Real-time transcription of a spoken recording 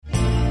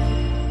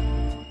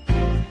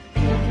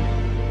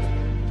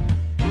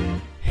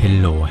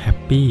Hello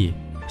Happy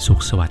สุ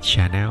ขสวัสดิ์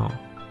Channel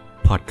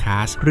พอดแค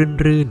สต์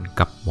รื่นๆ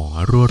กับหมอ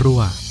รั่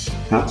ว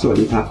ๆครับสวัส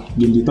ดีครับ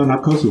ยินดีต้อนรับ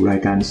เข้าสู่รา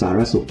ยการสาร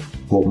ะสุข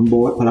ผมโ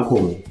บ๊ทพลพ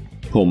งศ์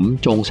ผม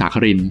จงสาค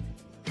รินทร์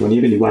วันนี้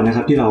เป็นอีกวันนะค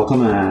รับที่เราเข้า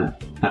มา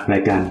อัดรา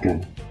ยการกัน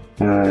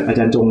อาจ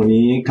ารย์จงวัน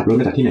นี้ขับรถ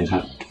มาจากที่ไหนครั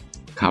บ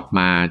ขับ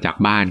มาจาก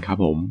บ้านครับ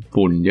ผม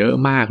ฝุ่นเยอะ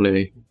มากเลย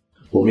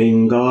ผมเอง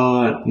ก็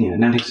เนี่ย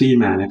นั่งแท็กซี่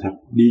มานะครับ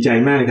ดีใจ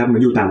มากเลยครับเหมือ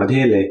นอยู่ต่างประเท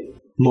ศเลย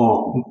หมอก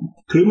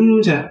ครึ้ม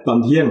ใช่ตอน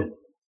เที่ยง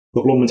ต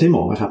กลงมันใช่หม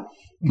อกไหมครับ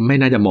ไม่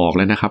น่าจะหมอกแ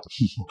ล้วนะครับ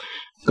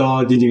ก็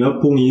จริงๆแล้ว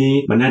พรุ่งนี้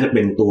มันน่าจะเ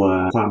ป็นตัว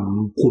ความ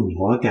ขุ่นข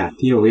องอากาศ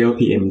ที่เราเรียกว่า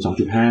PM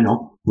 2.5 เนาะ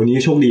วันนี้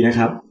โชคดีนะค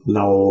รับเ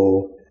รา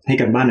ให้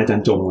กันบ้านอาจาร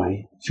ย์จงไว้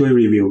ช่วย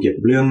รีวิวเกี่ยว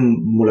กับเรื่อง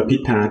มลพิษ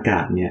ทางอากา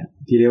ศเนี่ย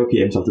ที่เรียกว่า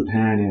PM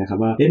 2.5 เนี่ยนะครับ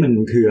ว่ามัน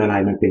คืออะไร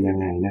มันเป็นยัง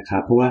ไงนะครั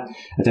บเพราะว่า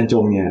อาจารย์จ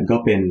งเนี่ยก็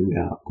เป็น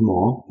คุณหมอ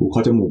หูค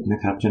อจมูกนะ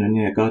ครับฉะนั้นเ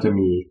นี่ยก็จะ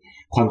มี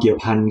ความเกี่ยว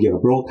พันเกี่ยว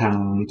กับโรคทาง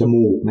จ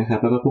มูกนะครับ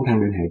แล้วก็พวกทาง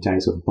เดินหายใจ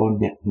ส่วนต้น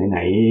เนี่ยไหน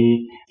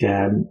ๆแก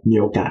มี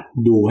โอกาส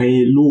ดูให้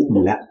ลูกอ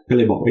ยู่แล้วก็เ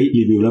ลยบอก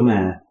รีวิวแล้วมา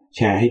แช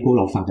ร์ให้พวกเ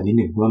ราฟังกันนิด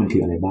หนึ่งว่ามันคื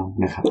ออะไรบ้าง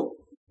นะครับ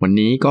วัน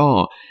นี้ก็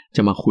จ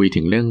ะมาคุย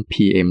ถึงเรื่อง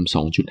PM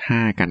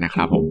 2.5 กันนะค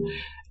รับผม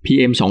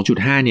PM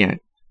 2.5 เนี่ย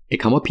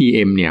คำว่า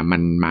PM เนี่ยมั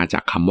นมาจา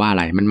กคำว่าอะ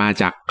ไรมันมา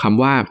จากค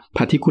ำว่า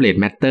particulate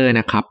matter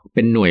นะครับเ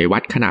ป็นหน่วยวั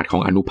ดขนาดขอ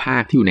งอนุภา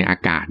คที่อยู่ในอา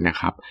กาศนะ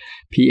ครับ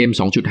PM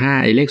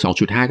 2.5 เลข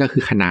 2.5 ก็คื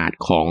อขนาด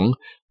ของ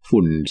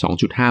ฝุ่น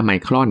 2.5 ไม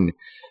ครอน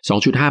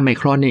 2.5 ไม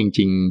ครอนเนี่ยจ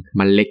ริงๆ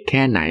มันเล็กแ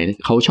ค่ไหน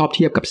เขาชอบเ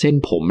ทียบกับเส้น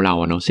ผมเรา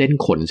เนาะเส้น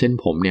ขนเส้น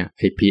ผมเนี่ย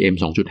PM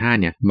 2.5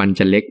 เนี่ยมัน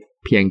จะเล็ก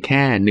เพียงแ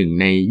ค่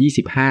1ใน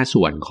25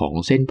ส่วนของ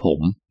เส้นผม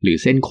หรือ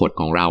เส้นขน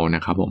ของเราน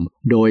ะครับผม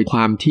โดยคว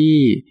ามที่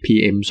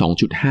PM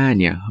 2.5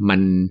 เนี่ยมั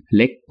นเ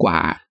ล็กกว่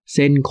าเ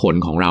ส้นขน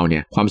ของเราเนี่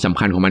ยความสำ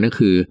คัญของมันก็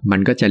คือมัน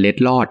ก็จะเล็ด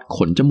ลอดข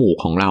นจมูก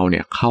ของเราเนี่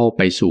ยเข้าไ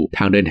ปสู่ท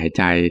างเดินหายใ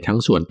จทั้ง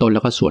ส่วนต้นแล้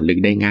วก็ส่วนลึก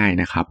ได้ง่าย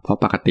นะครับเพราะ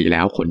ปกติแ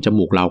ล้วขนจ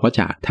มูกเราก็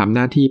จะทำห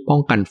น้าที่ป้อ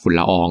งกันฝุ่น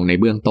ละอองใน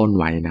เบื้องต้น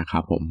ไว้นะครั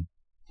บผม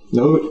แ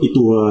ล้วอี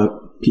ตัว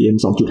PM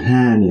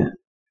 2.5 เนี่ย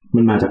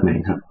มันมาจากไหน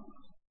ครับ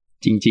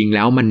จริงๆแ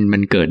ล้วมั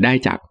นเกิดได้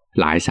จาก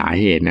หลายสา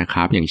เหตุนะค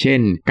รับอย่างเช่น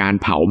การ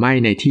เผาไหม้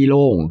ในที่โ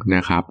ล่งน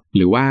ะครับห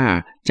รือว่า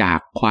จาก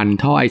ควัน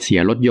ท่อไอเสี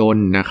ยรถยน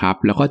ต์นะครับ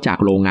แล้วก็จาก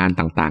โรงงาน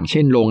ต่างๆเ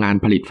ช่นโรงงาน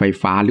ผลิตไฟ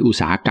ฟ้าหรืออุต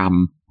สาหกรรม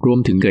รวม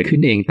ถึงเกิดขึ้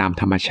นเองตาม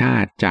ธรรมชา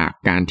ติจาก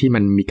การที่มั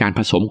นมีการผ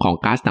สมของ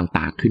ก๊าซ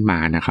ต่างๆขึ้นมา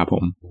นะครับผ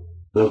ม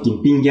เรากิน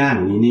ปิ้งย่างอ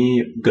ย่างนี้นี่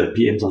เกิด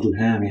PM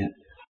 2.5 ไหมครับ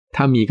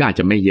ถ้ามีก็อาจ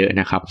จะไม่เยอะ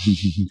นะครับ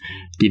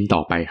กินต่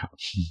อไปครับ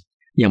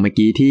อย่างเมื่อ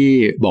กี้ที่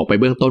บอกไป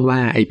เบื้องต้นว่า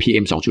ไอ้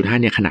PM 2.5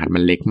 เนี่ยขนาดมั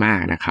นเล็กมาก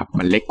นะครับ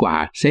มันเล็กกว่า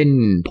เส้น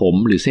ผม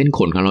หรือเส้นข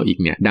นของเราอีก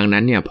เนี่ยดังนั้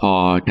นเนี่ยพอ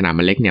ขนาด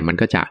มันเล็กเนี่ยมัน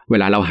ก็จะเว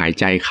ลาเราหาย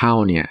ใจเข้า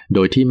เนี่ยโด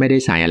ยที่ไม่ได้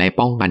ใส่อะไร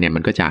ป้องกันเนี่ยมั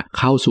นก็จะ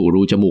เข้าสู่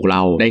รูจมูกเร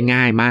าได้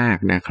ง่ายมาก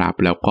นะครับ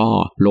แล้วก็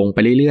ลงไป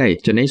เรื่อย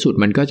ๆจนในสุด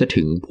มันก็จะ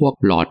ถึงพวก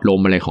หลอดล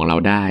มอะไรของเรา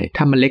ได้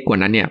ถ้ามันเล็กกว่า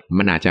นั้นเนี่ย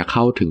มันอาจจะเ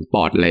ข้าถึงป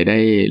อดอะไรได้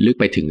ลึก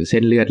ไปถึงเส้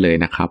นเลือดเลย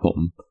นะครับผม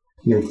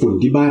อย่างฝุ่น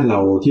ที่บ้านเรา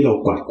ที่เรา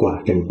กวาด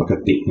กันปก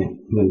ติเนี่ย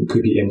มันคื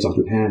อ PM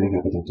 2.5 นะครั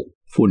บอาจารย์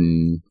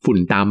ฝุ่น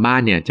ตามบ้า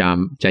นเนี่ย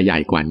จะใหญ่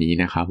กว่านี้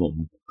นะครับผม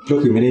ก็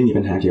คือไม่ได้มี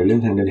ปัญหาเกี่ยวกับเรื่อ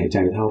งทางเดินหายใจ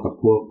เท่ากับ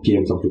พวก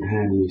PM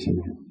 2.5 นี่ใช่ไหม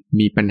ครับ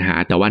มีปัญหา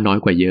แต่ว่าน้อย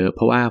กว่าเยอะเพ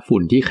ราะว่าฝุ่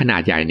นที่ขนา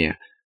ดใหญ่เนี่ย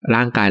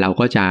ร่างกายเรา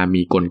ก็จะ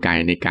มีกลไก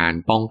ในการ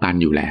ป้องกัน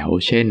อยู่แล้ว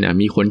เช่น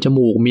มีขนจ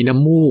มูกมีน้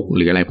ำมูกห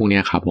รืออะไรพวกนี้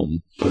ครับผม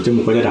ขนจมู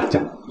กก็จะดัก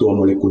จับตัวโม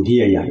เลกุลที่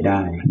ใหญ่ๆ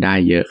ได้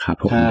เยอะครับ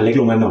ผมถ้าเล็ก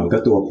ลงมาหน่อยก็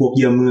ตัวพวกเ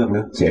ยื่อเมือกน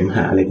ะเสมห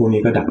ะอะไรพวก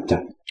นี้ก็ดักจั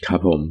บครับ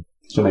ผม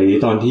สมัย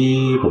ตอนที่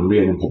ผมเรี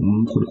ยนผม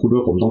คุ้นว่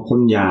าผมต้องพ่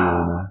นยา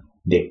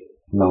เด็ก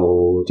เรา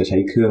จะใช้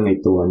เครื่องใน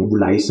ตัวนิบู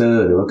ไลเซอ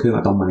ร์หรือว่าเครื่องอ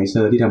ะตอมไมเซ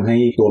อร์ที่ทำให้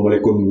ตัวโมเล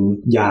กุล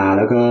ยาแ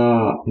ล้วก็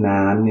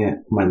น้ำเนี่ย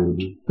มัน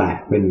แตก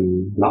เป็น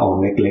ละออง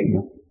เล็กๆเน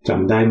าะจ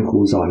ำได้ครู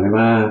สอนไว้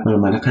ว่ามัน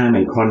มาถ้า5 ไม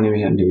ครอนใช่ไหม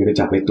ครับถึงจะไป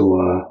จับไปตัว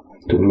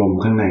ถุงลม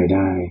ข้างในไ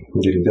ด้มั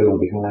นจะถึงจะลง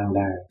ไปข้างล่างไ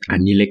ด้อัน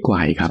นี้เล็กกว่า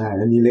ครับใช่แ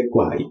ล้วนี่เล็กก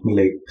ว่าอีกมันเ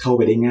ลยเข้าไ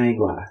ปได้ง่าย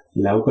กว่า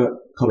แล้วก็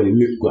เข้าไปได้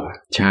ลึกกว่า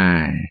ใช่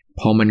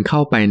พอมันเข้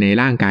าไปใน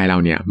ร่างกายเรา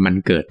เนี่ยมัน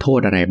เกิดโท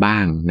ษอะไรบ้า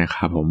งนะค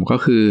รับผมก็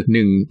คือ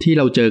1ที่เ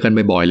ราเจอกัน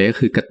บ่อยๆเลยก็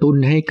คือกระตุ้น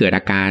ให้เกิด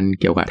อาการ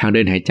เกี่ยวกับทางเ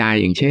ดินหายใจ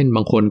อย่างเช่นบ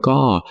างคนก็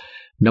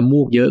น้ำ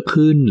มูกเยอะ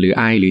ขึ้นหรือ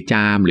ไอหรือจ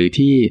ามหรือ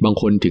ที่บาง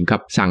คนถึงกั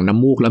บสั่งน้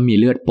ำมูกแล้วมี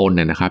เลือดปน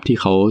นะครับที่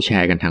เขาแช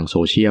ร์กันทางโซ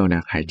เชียลน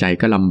ะหายใจ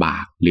ก็ลำบา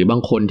กหรือบา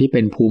งคนที่เ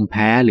ป็นภูมิแ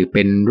พ้หรือเ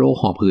ป็นโรค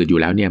หอบหืดอยู่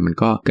แล้วเนี่ยมัน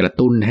ก็กระ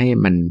ตุ้นให้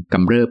มันก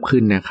ำเริบขึ้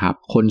นนะครับ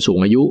คนสูง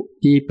อายุ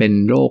ที่เป็น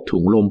โรคถุ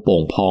งลมโป่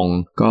งพอง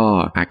ก็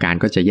อาการ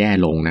ก็จะแย่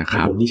ลงนะค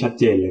รับผมนี่ชัด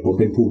เจนเลยผม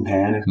เป็นภูมิแพ้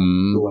นะ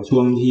ตัวช่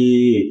วงที่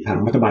ทาง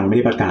รัฐบาลไม่ไ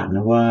ด้ประกาศน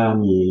ะว่า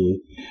มี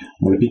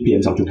มลพิษ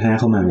PM 2.5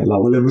 เข้ามาเนี่ยเรา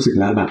ก็เริ่มรู้สึก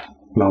แล้วแบบ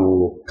เรา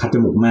คัดจ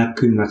มูกมาก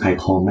ขึ้นมาคาย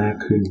คอมาก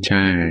ขึ้นใ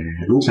ช่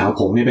ลูกสาว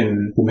ผมเนี่ยเป็น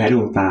ภูมิแพ้ด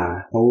วงตา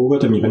เขาก็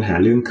จะมีปัญหา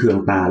เรื่องเคือง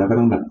ตาแล้วก็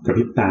ต้องแบบกระพ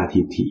ริบตา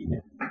ถี่ๆเนี่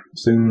ย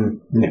ซึ่ง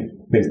เนี่ย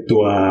เป็นตั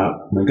ว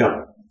เหมือนกับ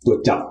ตัว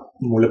จับ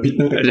มลพิษ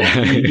ตั้งแต่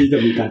ที่จะ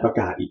มีการประ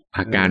กาศอีก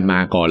อาการมา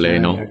ก่อนเลย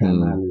เนาะ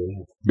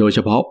โดยเฉ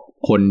พาะ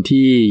คน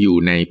ที่อยู่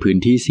ในพื้น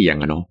ที่เสี่ยง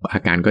เนาะอ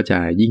าการก็จะ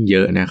ยิ่งเย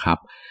อะนะครับ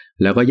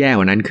แล้วก็แย่ก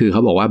ว่านั้นคือเข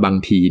าบอกว่าบาง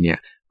ทีเนี่ย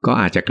ก็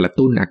อาจจะกระ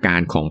ตุ้นอากา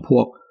รของพว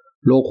ก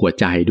โรคหัว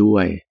ใจด้ว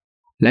ย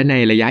และใน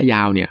ระยะย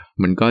าวเนี่ย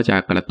มันก็จะ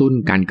กระตุ้น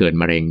การเกิด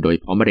มะเร็งโดยเฉ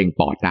พาะมะเร็ง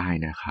ปอดได้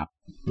นะครับ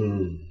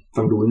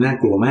ฟังดูน่า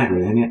กลัวมากเล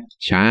ยนะเนี่ย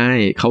ใช่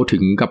เขาถึ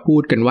งกับพู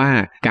ดกันว่า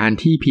การ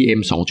ที่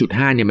PM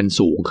 2.5 เนี่ยมัน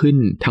สูงขึ้น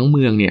ทั้งเ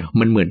มืองเนี่ย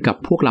มันเหมือนกับ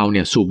พวกเราเ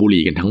นี่ยสูบบุห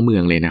รี่กันทั้งเมือ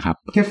งเลยนะครับ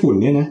แค่ฝุ่น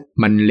เนี่ยนะ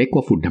มันเล็กก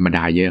ว่าฝุ่นธรรมด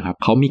าเยอะครับ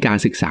เขามีการ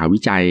ศึกษาวิ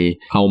จัย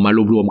เอามา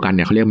รวมๆกันเ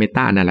นี่ยเขาเรียก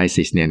Meta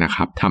Analysis เนี่ยนะค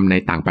รับทำใน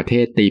ต่างประเท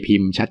ศตีพิ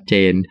มพ์ชัดเจ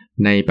น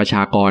ในประช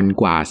ากร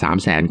กว่า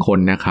 300,000 คน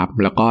นะครับ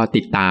แล้วก็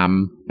ติดตาม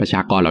ประช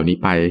ากรเหล่านี้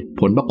ไป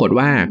ผลปรากฏ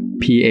ว่า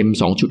PM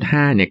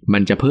 2.5 เนี่ยมั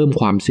นจะเพิ่ม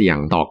ความเสี่ยง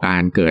ต่อกา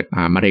รเกิด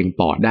มะเร็ง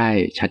ปอดได้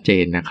ชัดเจ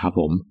นนะครับ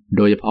ผมโ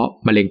ดยเฉพาะ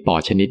มะเร็งปอ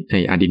ดชนิด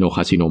อะดีโนค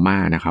าซิโนมา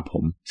นะครับผ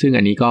มซึ่ง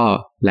อันนี้ก็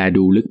แล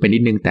ดูลึกไปนิ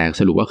ดนึงแต่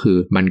สรุปก็คือ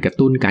มันกระ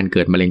ตุ้นการเ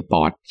กิดมะเร็งป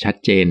อดชัด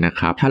เจนนะ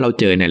ครับถ้าเรา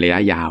เจอในระยะ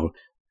ยาว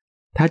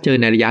ถ้าเจอ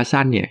ในระยะ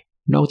สั้นเนี่ย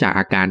นอกจาก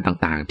อาการ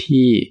ต่างๆ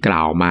ที่กล่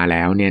าวมาแ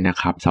ล้วเนี่ยนะ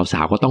ครับส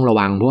าวๆก็ต้องระ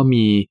วังเพราะว่า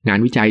มีงาน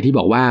วิจัยที่บ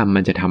อกว่ามั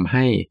นจะทำใ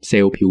ห้เซ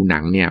ลล์ผิวหนั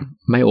งเนี่ย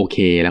ไม่โอเค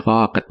แล้วก็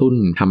กระตุ้น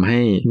ทำให้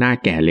หน้า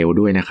แก่เร็ว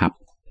ด้วยนะครับ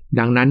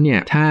ดังนั้นเนี่ย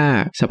ถ้า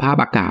สภาพ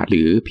อากาศห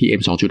รือ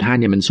PM 2.5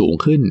 เนี่ยมันสูง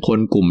ขึ้นคน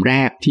กลุ่มแร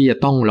กที่จะ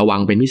ต้องระวั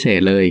งเป็นพิเศษ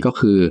เลยก็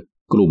คือ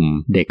กลุ่ม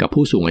เด็กกับ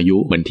ผู้สูงอายุ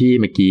เหมือนที่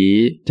เมื่อกี้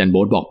จันโ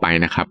บ๊ทบอกไป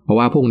นะครับเพราะ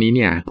ว่าพวกนี้เ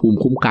นี่ยภูมิ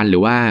คุ้มกันหรื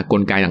อว่าก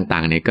ลไกต่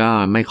างๆเนี่ยก็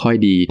ไม่ค่อย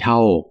ดีเท่า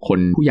คน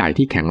ผู้ใหญ่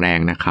ที่แข็งแรง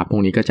นะครับพว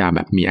กนี้ก็จะแบ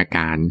บมีอาก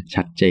าร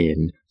ชัดเจน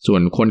ส่ว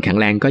นคนแข็ง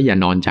แรงก็อย่า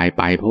นอนใจ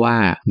ไปเพราะว่า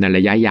ในร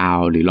ะยะยาว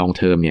หรือ long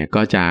term เนี่ย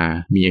ก็จะ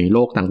มีโร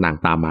คต่าง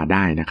ๆตามมาไ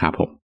ด้นะครับ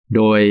ผมโ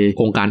ดย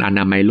องค์การอน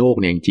ามัยโลก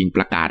เนี่ยจริงๆป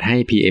ระกาศให้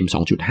PM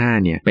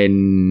 2.5 เนี่ยเป็น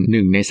ห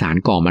นึ่งในสาร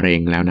ก่อมะเร็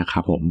งแล้วนะครั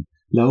บผม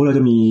แล้วเราจ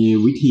ะมี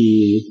วิธี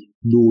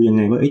ดูยังไ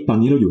งว่าตอน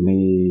นี้เราอยู่ใน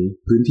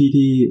พื้นที่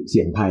ที่เ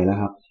สี่ยงภัยแล้ว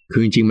ครับคื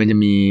อจริงๆมันจะ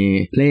มี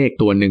เลข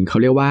ตัวหนึ่งเขา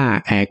เรียกว่า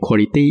Air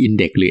Quality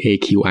Index หรือ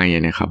AQI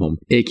นะครับผม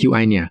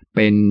AQI เนี่ยเ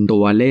ป็นตั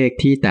วเลข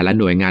ที่แต่ละ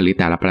หน่วยงานหรือ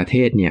แต่ละประเท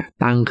ศเนี่ย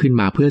ตั้งขึ้น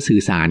มาเพื่อสื่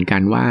อสารกั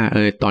นว่า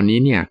ตอนนี้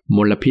เนี่ยม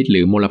ลพิษห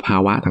รือมลภา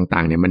วะต่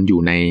างๆเนี่ยมันอยู่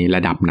ในร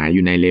ะดับไหนอ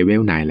ยู่ในเลเว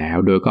ลไหนแล้ว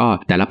โดยก็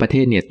แต่ละประเท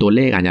ศเนี่ยตัวเ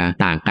ลขอาจจะ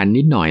ต่างกัน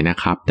นิดหน่อยนะ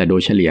ครับแต่โด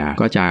ยเฉลี่ย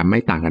ก็จะไม่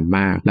ต่างกันม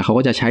ากแล้วเขา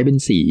ก็จะใช้เป็น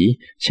สี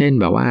เช่น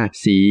แบบว่า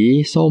สี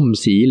ส้ม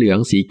สีเหลือง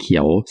สีเขี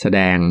ยวแสด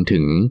งถึ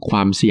งคว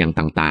ามเสี่ยง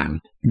ต่าง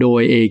ๆโด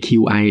ย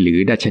AQI หรือ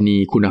ดัชนี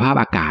คุณภาพ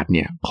อากาศเ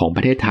นี่ยของป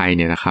ระเทศไทยเ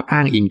นี่ยนะครับอ้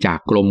างอิงจาก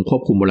กรมคว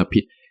บคุมมลพิ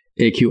ษ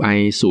AQI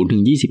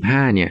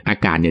 0-25 เนี่ยอา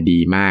กาศเนี่ยดี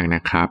มากน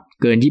ะครับ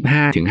เกิน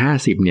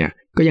 25-50 เนี่ย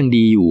ก็ยัง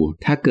ดีอยู่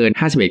ถ้าเกิน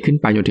 51 ขึ้น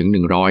ไปจนถึง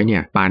 100 เนี่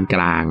ยปานก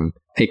ลาง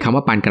คำ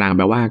ว่าปานกลางแ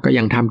ปลว่าก็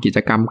ยังทำกิจ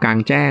กรรมกลาง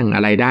แจ้งอ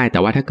ะไรได้แต่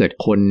ว่าถ้าเกิด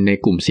คนใน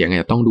กลุ่มเสี่ยงเ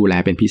นี่ยต้องดูแล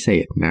เป็นพิเศ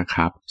ษนะค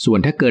รับส่วน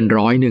ถ้าเกิน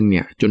100เ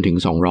นี่ยจนถึง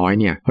200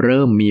เนี่ยเ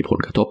ริ่มมีผล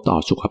กระทบต่อ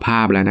สุขภ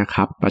าพแล้วนะค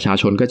รับประชา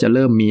ชนก็จะเ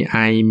ริ่มมีไอ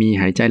มี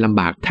หายใจลำ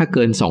บากถ้าเ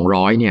กิน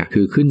200เนี่ย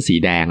คือขึ้นสี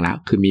แดงแล้ว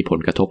คือมีผล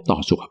กระทบต่อ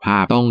สุขภา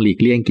พต้องหลีก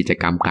เลี่ยงกิจ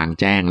กรรมกลาง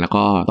แจ้งแล้ว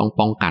ก็ต้อง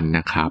ป้องกันน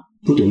ะครับ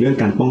พูดถึงเรื่อง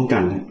การป้องกั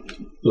น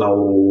เรา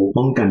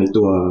ป้องกันใน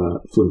ตัว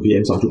ฝุ่น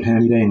PM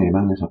 2.5 นี่ได้ยังไง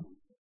บ้างนะครับ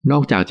นอ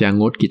กจากจะ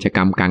งดกิจกร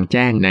รมกลางแ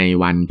จ้งใน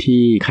วัน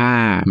ที่ค่า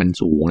มัน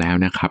สูงแล้ว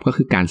นะครับก็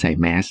คือการใส่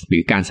แมสหรื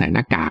อการใส่ห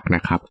น้ากากน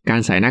ะครับกา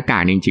รใส่หน้ากา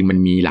กจริงๆมัน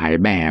มีหลาย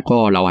แบบก็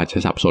เราอาจจะ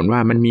สับสนว่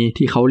ามันมี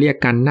ที่เขาเรียก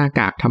กันหน้า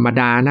กากธรรม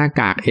ดาหน้า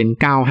กาก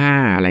N95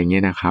 อะไรเ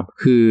งี้ยนะครับ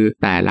คือ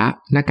แต่ละ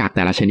หน้ากากแ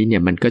ต่ละชนิดเนี่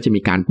ยมันก็จะ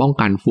มีการป้อง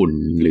กันฝุ่น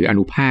หรืออ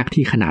นุภาค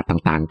ที่ขนาด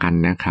ต่างๆกัน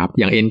นะครับ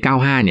อย่าง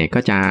N95 เนี่ยก็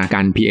จะ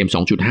กัน PM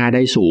 2.5 ไ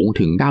ด้สูง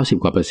ถึง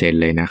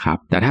 90% เลยนะครับ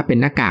แต่ถ้าเป็น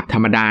หน้ากากธร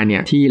รมดาเนี่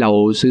ยที่เรา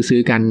ซื้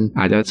อกัน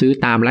อาจจะซื้อ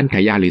ตามร้านข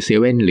ายยาหรือเซ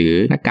เว่นหรือ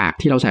หน้ากาก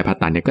ที่เราใส่ผ่า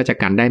ตัดเนี่ยก็จะ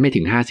กันได้ไม่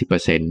ถึง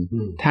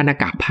 50% ถ้าหน้า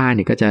กากผ้าเ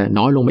นี่ยก็จะ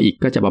น้อยลงมาอีก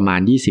ก็จะประมาณ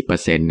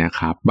 20% นะค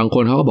รับบางค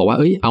นเขาก็บอกว่า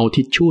เอา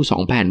ทิชชู่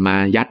2แผ่นมา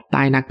ยัดใ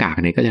ต้หน้ากาก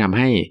เนี่ยก็จะทำใ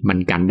ห้มัน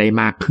กันได้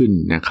มากขึ้น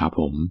นะครับ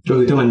ผมก็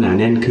คือถ้ามันหนา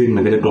แน่นขึ้นมั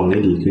นก็จะกรองได้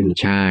ดีขึ้น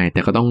ใช่แ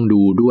ต่ก็ต้อง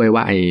ดูด้วย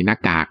ว่าไอ้หน้า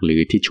กากหรือ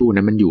ทิชชู่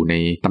นั้นมันอยู่ใน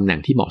ตำแหน่ง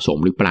ที่เหมาะสม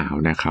หรือเปล่า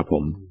นะครับผ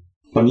ม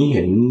ตอนนี้เ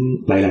ห็น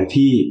หลายๆ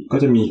ที่ก็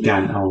จะมีกา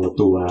รเอา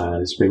ตัว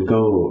สเปริงเกิ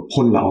ล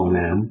พ่นละออง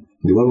น้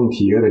ำหรือว่าบาง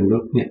ทีก็เป็นร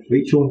ถเนี่ย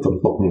ช่วงฝน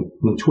ตกเนี่ย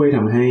มันช่วยท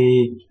ำให้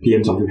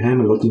PM 2.5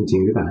 มันลดจริ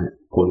งๆหรือเปล่า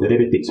ผมจะได้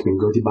ไปติดสปริง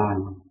เกิลที่บ้าน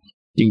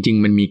จริง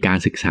ๆมันมีการ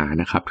ศึกษา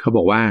นะครับเขาบ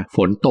อกว่าฝ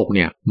นตกเ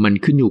นี่ยมัน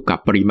ขึ้นอยู่กับ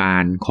ปริมา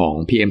ณของ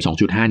PM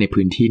 2.5 ใน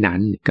พื้นที่นั้น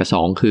กับ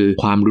2คือ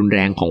ความรุนแร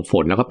งของฝ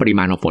นแล้วก็ปริ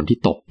มาณของฝนที่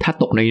ตกถ้า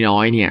ตกน้อ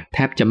ยๆเนี่ยแท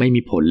บจะไม่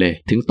มีผลเลย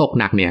ถึงตก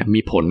หนักเนี่ยมี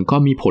ผลก็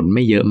มีผลไ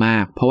ม่เยอะมา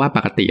กเพราะว่าป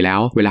กติแล้ว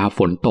เวลาฝ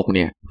นตกเ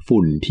นี่ย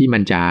ฝุ่นที่มั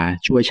นจะ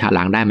ช่วยชะ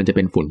ล้างได้มันจะเ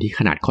ป็นฝุ่นที่ข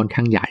นาดค่อนข้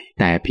างใหญ่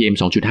แต่ PM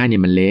 2.5 เนี่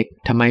ยมันเล็ก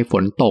ทำไมฝ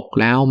นตก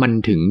แล้วมัน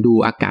ถึงดู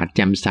อากาศแ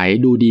จ่มใส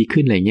ดูดี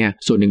ขึ้นอะไรเงี้ย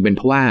ส่วนหนึ่งเป็นเ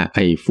พราะว่าไ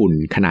อ้ฝุ่น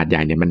ขนาดให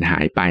ญ่เนี่ยมันหา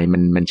ยไป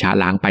มันชะ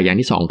ล้างไปอย่าง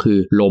ที่2คือ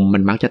ลมมั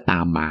นมักจะต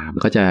ามมามั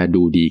นก็จะ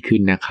ดูดีขึ้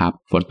นนะครับ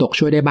ฝนตก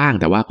ช่วยได้บ้าง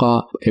แต่ว่าก็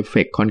เอฟเฟ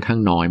กต์ค่อนข้าง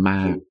น้อยม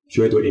าก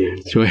ช่วยตัวเอง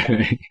ช่วย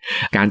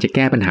การจะแ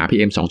ก้ปัญหา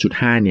PM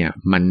 2.5 เนี่ย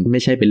มันไม่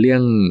ใช่เป็นเรื่อ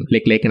งเ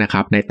ล็กๆนะค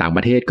รับในต่างป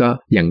ระเทศก็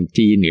อย่าง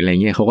จีนหรืออะไรเ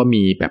งี้ยเขาก็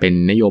มีแบบเป็น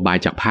นโยบาย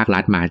จากภาครั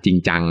ฐมาจริง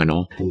จังอะเนา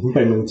ะผมเพิ่งไป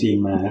เมืองจีน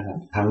มานะครับ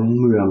ทั้ง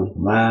เมือง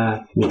ว่า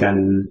มีการ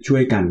ช่ว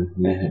ยกัน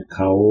นะฮะเ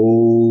ขา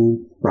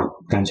ปรับ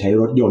การใช้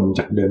รถยนต์จ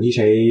ากเดิมที่ใ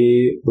ช้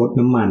รถ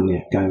น้ำมันเนี่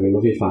ยกลายเป็นร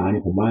ถไฟฟ้าเนี่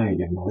ยผมว่า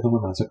อย่างน้อยต้องป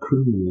ระมาณสักค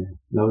รึ่งนะ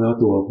แล้ว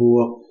ตัวพว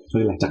ก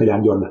จักรยา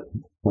นยนต์อะ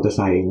มอเตอร์ไซ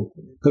ค์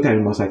ก็กลายเ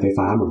ป็นมอเตอร์ไซค์ไฟ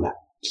ฟ้าหมดละ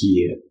ขี่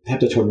แทบ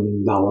จะชน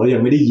เราแล้วยั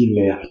งไม่ได้ยินเ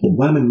ลยอ่ะผม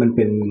ว่ามันเ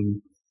ป็น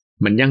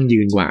มันยั่งยื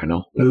นกว่าเนา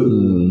ะ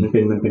มันเ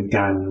ป็นก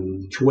าร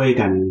ช่วย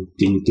กัน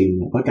จริง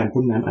ๆเพราะการ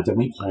พ่นน้ำอาจจะไ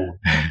ม่พอ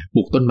ป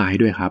ลูกต้นไม้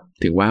ด้วยครับ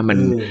ถึงว่ามัน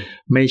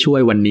ไม่ช่วย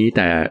วันนี้แ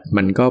ต่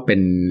มันก็เป็น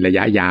ระย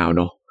ะยาว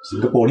เนาะสิ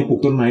งคโปร์นี่ปลู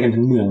กต้นไม้กัน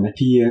ทั้งเมืองนะ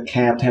ที่แค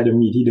บแทบจะ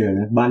มีที่เดิน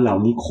นะบ้านเรา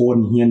นี่โค่น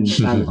เฮี้ยน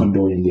สร้างคอนโด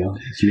อย่างเดียว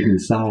ชีวิตมั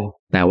นเศร้า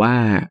แต่ว่า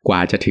กว่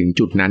าจะถึง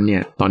จุดนั้นเนี่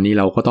ยตอนนี้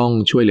เราก็ต้อง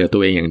ช่วยเหลือตั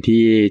วเองอย่าง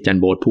ที่จัน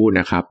โบ๊ทพูด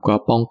นะครับก็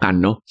ป้องกัน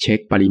เนาะเช็ค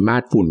ปริมา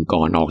ตรฝุ่น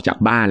ก่อนออกจาก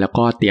บ้านแล้ว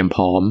ก็เตรียมพ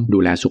ร้อมดู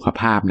แลสุข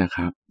ภาพนะค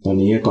รับตอน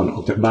นี้ก่อนอ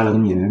อกจากบ้านเราต้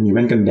องมีแ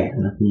ว่นกันแดด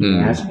นะมี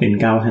แมส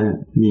N95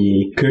 มี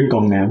เครื่องกร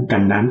องน้ำกั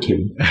นน้ำเข็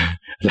ม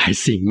หลาย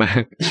สิ่งมา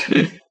ก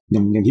อ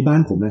ย่างที่บ้า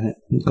นผมนะฮะ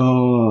ก็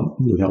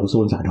อยู่แถวโซ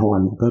นสาทร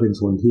ก็เป็นโ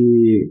ซนที่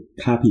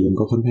ค่า PM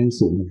ก็ค่อนข้าง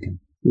สูงเหมือนกัน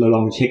เราล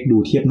องเช็คดู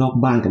เทียบนอก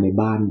บ้านกับใน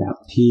บ้านแบบ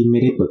ที่ไม่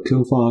ได้เปิดเครื่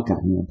องฟอกอากา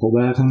ศเนี่ยเพราะ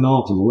ว่าข้างนอ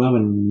กสมมติว่า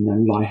มันนั้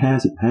น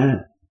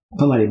155เ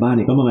ข้ามาในบ้านเ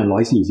นี่ยก็ประมาณ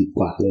140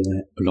กว่าเลยน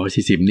ะ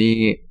140นี่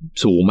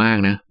สูงมาก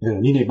นะ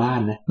นี่ในบ้าน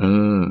นะ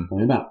ผม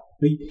แบบ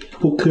เฮ้ย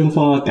พวกเครื่องฟ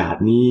อกอากาศ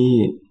นี่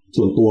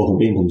ส่วนตัวผม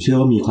เองผมเชื่อ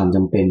ว่ามีความจ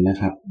ำเป็นนะ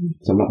ครับ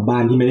สำหรับบ้า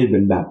นที่ไม่ได้เป็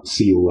นแบบ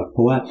ซีลอ่ะเพ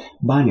ราะว่า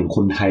บ้านอย่างค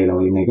นไทยเรา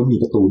ยังไงก็มี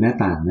ประตูหน้า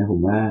ต่างนะผ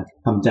มว่า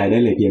ทำใจได้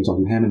เลย PM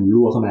 2.5 มัน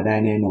รั่วเข้ามาได้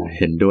แน่นอน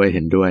เห็นด้ว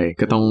ย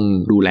ก็ต้อง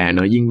ดูแลเน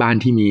าะยิ่งบ้าน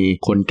ที่มี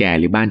คนแก่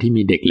หรือบ้านที่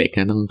มีเด็กเล็ก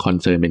นะต้องคอน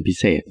เซิร์นเป็นพิ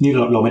เศษนี่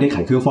เราไม่ได้ข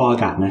ายเครื่องฟอกอา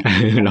กาศนะ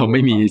เราไ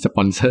ม่มีสป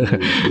อนเซอร์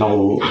เร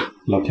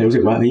าแค่รู้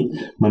สึกว่าเฮ้ย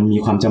มันมี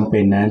ความจำเป็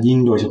นนะยิ่ง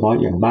โดยเฉพาะ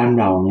อย่างบ้าน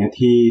เราเนี่ย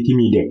ที่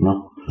มีเด็กเนาะ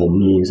ผม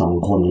มี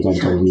2คนอาจาร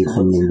ย์มีค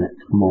นนึงเนี่ย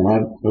มองว่า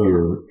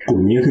กลุ่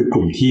มนี้ก็คือก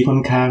ลุ่มที่ค่อ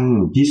นข้าง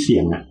ที่เสี่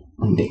ยงอ่ะ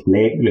เด็กเ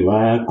ล็กหรือว่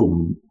ากลุ่ม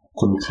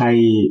คนไข้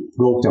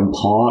โรคจำเพ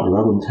าะหรือว่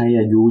าคนไข้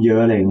อายุเยอะ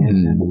อะไรเงี้ย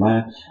ผมว่า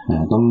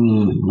ต้อง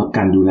รับก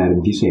ารดูแลเป็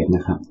นพิเศษน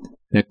ะครับ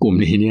และกลุ่ม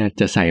นี้เนี่ย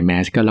จะใส่แม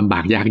สก็ลำบา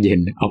กยากเย็น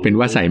เอาเป็น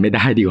ว่าใส่ไม่ไ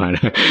ด้ดีกว่าน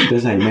ะจะ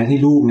ใส่แมสให้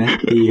ลูกนะ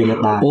ตีกันจะ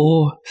ตายโอ้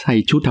ใส่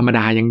ชุดธรรมด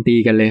ายังตี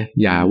กันเลย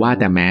อย่าว่า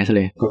แต่แมสเ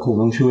ลยก็คง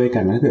ต้องช่วยกั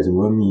นนะถ้าเกิดสมม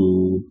ติว่ามี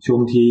ช่ว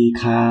งที่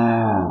ค่า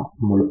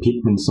มลพิษ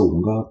มันสูง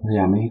ก็พยา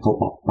ยามไม่ให้เขา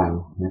ออกไป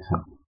นะครับ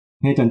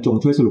ให้อาจารย์จง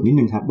ช่วยสรุปนิด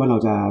นึงครับว่าเรา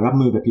จะรับ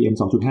มือกับ PM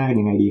 2.5 กัน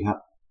ยังไงดีครับ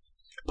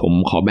ผม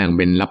ขอแบ่งเ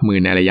ป็นรับมือ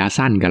ในระยะ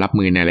สั้นกับรับ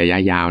มือในระยะ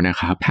ยาวนะ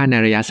ครับถ้าใน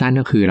ระยะสั้น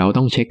ก็คือเรา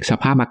ต้องเช็คส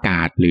ภาพอาก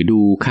าศหรือดู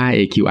ค่า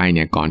AQI เ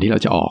นี่ยก่อนที่เรา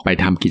จะออกไป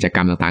ทำกิจกร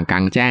รมต่างๆกล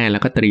างแจ้งแล้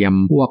วก็เตรียม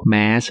พวกแม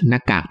สหน้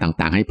ากาก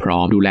ต่างๆให้พร้อ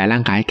มดูแลร่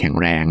างกายให้แข็ง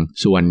แรง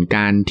ส่วนก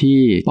ารที่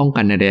ป้อง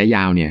กันในระยะย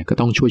าวเนี่ยก็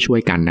ต้องช่ว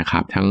ยกันนะครั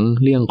บทั้ง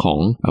เรื่องของ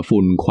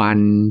ฝุ่นควัน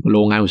โร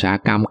งงานอุตสาห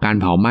กรรมการ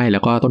เผาไหม้แล้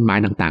วก็ต้นไม้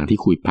ต่างๆที่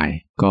คุยไป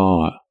ก็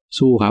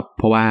สู้ครับเ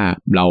พราะว่า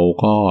เรา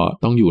ก็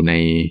ต้องอยู่ใน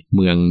เ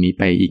มืองนี้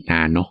ไปอีกน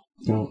านเนาะ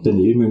ก็จะห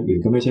นีไปเมืองอื่น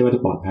ก็ไม่ใช่ว่าจะ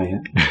ปลอดภัยฮ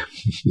ะ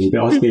หนีไป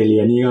ออสเตรเลี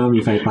ยนี่ก็มี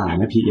ไฟป่า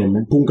นะ PM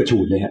นั้นพุ่งกระฉู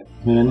ดเลยฮะ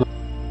เพราะฉะนั้น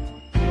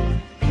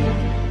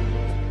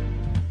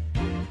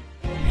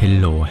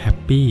Hello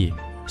Happy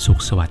สุข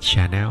สวัสดิ์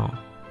Channel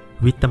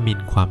วิตามิน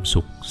ความ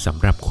สุขสำ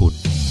หรับคุณ